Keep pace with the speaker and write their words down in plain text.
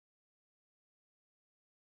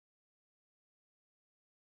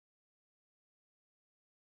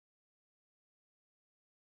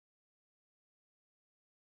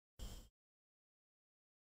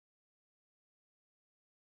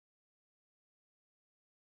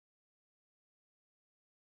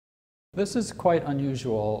This is quite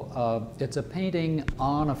unusual. It's a painting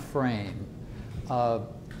on a frame.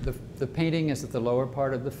 The painting is at the lower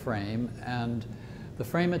part of the frame, and the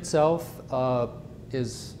frame itself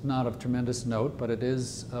is not of tremendous note, but it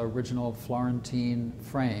is an original Florentine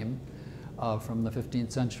frame from the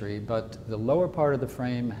 15th century. But the lower part of the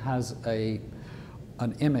frame has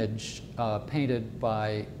an image painted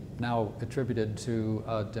by, now attributed to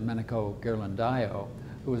Domenico Ghirlandaio,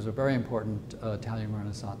 who was a very important Italian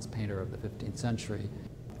Renaissance painter of the 15th century.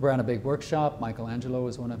 Ran a big workshop. Michelangelo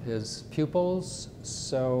was one of his pupils,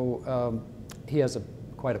 so he has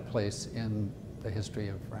quite a place in the history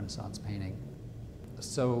of Renaissance painting.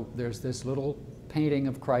 So there's this little painting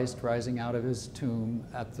of Christ rising out of his tomb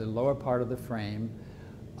at the lower part of the frame.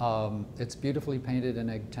 It's beautifully painted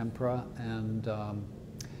in egg tempera, and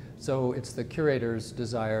so it's the curator's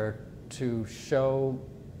desire to show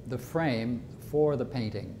the frame for the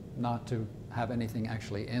painting, not to have anything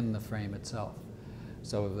actually in the frame itself.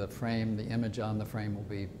 So the frame, the image on the frame will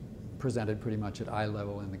be presented pretty much at eye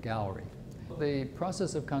level in the gallery. The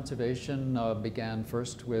process of conservation began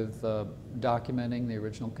first with documenting the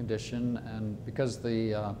original condition, and because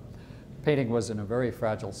the painting was in a very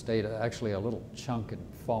fragile state, actually a little chunk had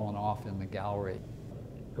fallen off in the gallery.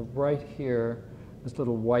 Right here, this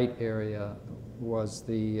little white area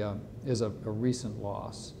is a recent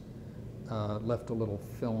loss. Left a little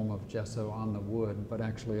film of gesso on the wood, but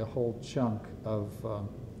actually a whole chunk of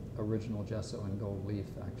original gesso and gold leaf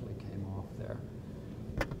actually came off there.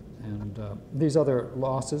 And these other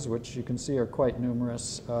losses, which you can see are quite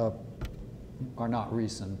numerous, are not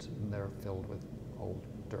recent, and they're filled with old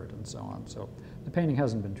dirt and so on. So the painting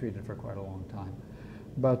hasn't been treated for quite a long time.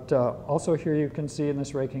 But also here you can see in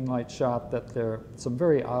this raking light shot that there are some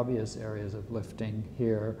very obvious areas of lifting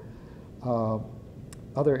here.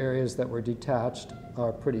 Other areas that were detached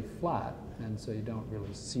are pretty flat, and so you don't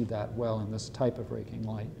really see that well in this type of raking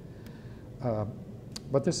light.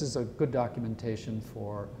 But this is a good documentation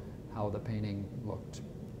for how the painting looked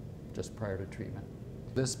just prior to treatment.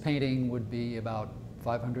 This painting would be about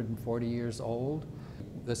 540 years old.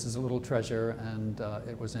 This is a little treasure, and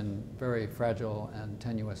it was in very fragile and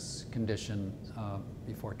tenuous condition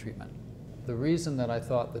before treatment. The reason that I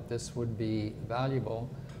thought that this would be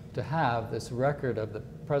valuable to have this record of the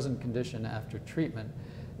present condition after treatment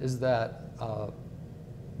is that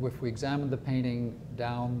if we examine the painting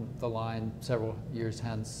down the line several years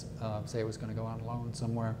hence, say it was going to go on loan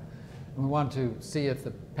somewhere, and we want to see if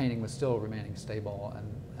the painting was still remaining stable,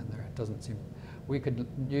 and there it doesn't seem, we could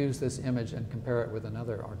use this image and compare it with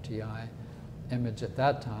another RTI image at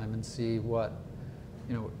that time and see what,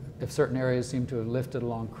 if certain areas seem to have lifted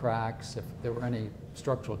along cracks, if there were any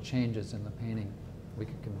structural changes in the painting. We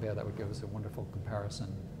could compare. That would give us a wonderful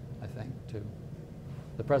comparison, I think, to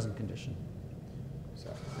the present condition. So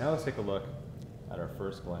now let's take a look at our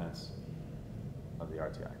first glance of the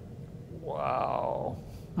RTI. Wow,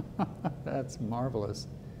 that's marvelous.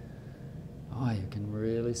 Oh, you can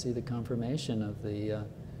really see the conformation of the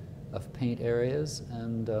of paint areas,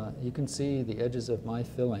 and you can see the edges of my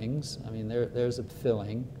fillings. I mean, there's a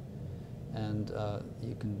filling, and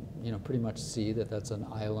you can pretty much see that that's an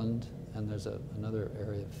island. And there's another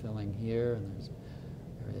area of filling here, and there's an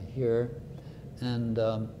area here. And,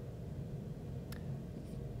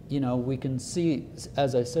 we can see,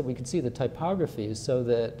 as I said, we can see the typography so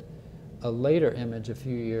that a later image a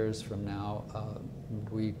few years from now,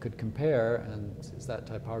 we could compare, and is that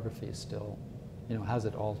typography still, has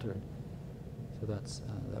it altered? So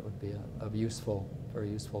that would be very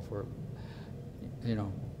useful for,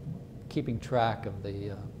 keeping track of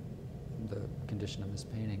the condition of this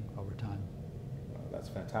painting over time. That's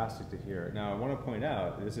fantastic to hear. Now I want to point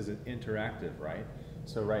out this is an interactive, right?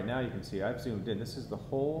 So right now you can see I've zoomed in. This is the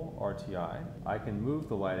whole RTI. I can move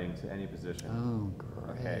the lighting to any position. Oh,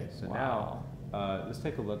 great. Okay, so wow. now let's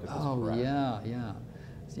take a look at this. Oh, graph.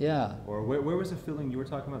 yeah. Or where was the filling you were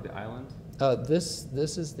talking about, the island? This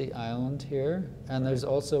is the island here, and there's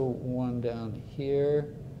also one down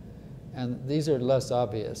here. And these are less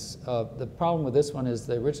obvious. The problem with this one is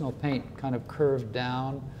the original paint kind of curved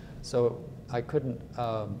down, so I couldn't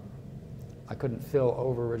fill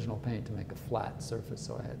over original paint to make a flat surface,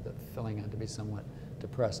 so the filling had to be somewhat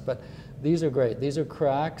depressed. But these are great. These are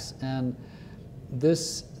cracks, and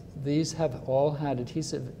these have all had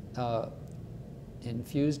adhesive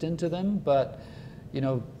infused into them, but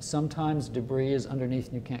sometimes debris is underneath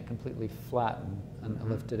and you can't completely flatten a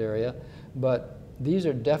lifted area. But these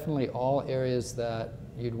are definitely all areas that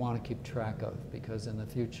you'd want to keep track of, because in the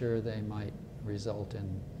future they might result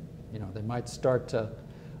in, they might start to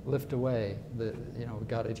lift away. We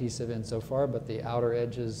got adhesive in so far, but the outer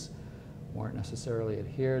edges weren't necessarily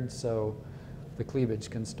adhered, so the cleavage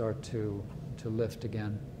can start to lift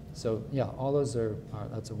again. So yeah, all those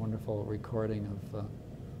that's a wonderful recording of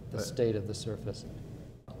the state of the surface.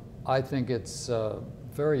 I think it's a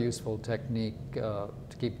very useful technique to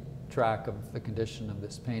keep track of the condition of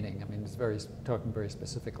this painting. I mean, it's talking very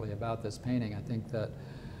specifically about this painting. I think that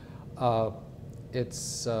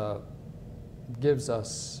it's gives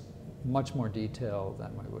us much more detail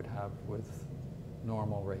than we would have with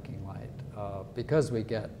normal raking light. Because we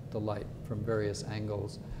get the light from various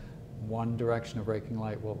angles, one direction of raking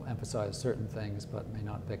light will emphasize certain things but may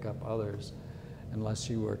not pick up others unless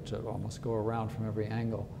you were to almost go around from every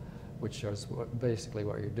angle, which is basically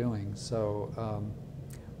what you're doing. So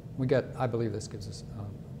I believe this gives us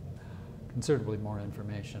considerably more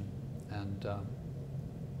information and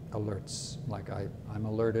alerts. Like I'm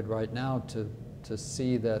alerted right now to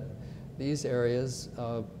see that these areas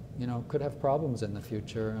could have problems in the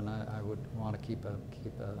future, and I would want to keep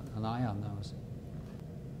an eye on those.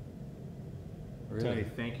 Really. Tony,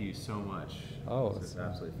 thank you so much. Oh, this is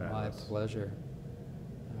absolutely fabulous. My pleasure.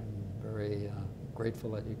 I'm very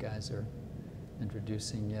grateful that you guys are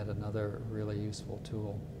introducing yet another really useful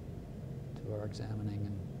tool to our examining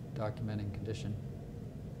and documenting condition.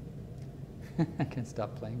 I can't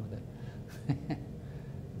stop playing with it.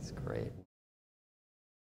 It's great.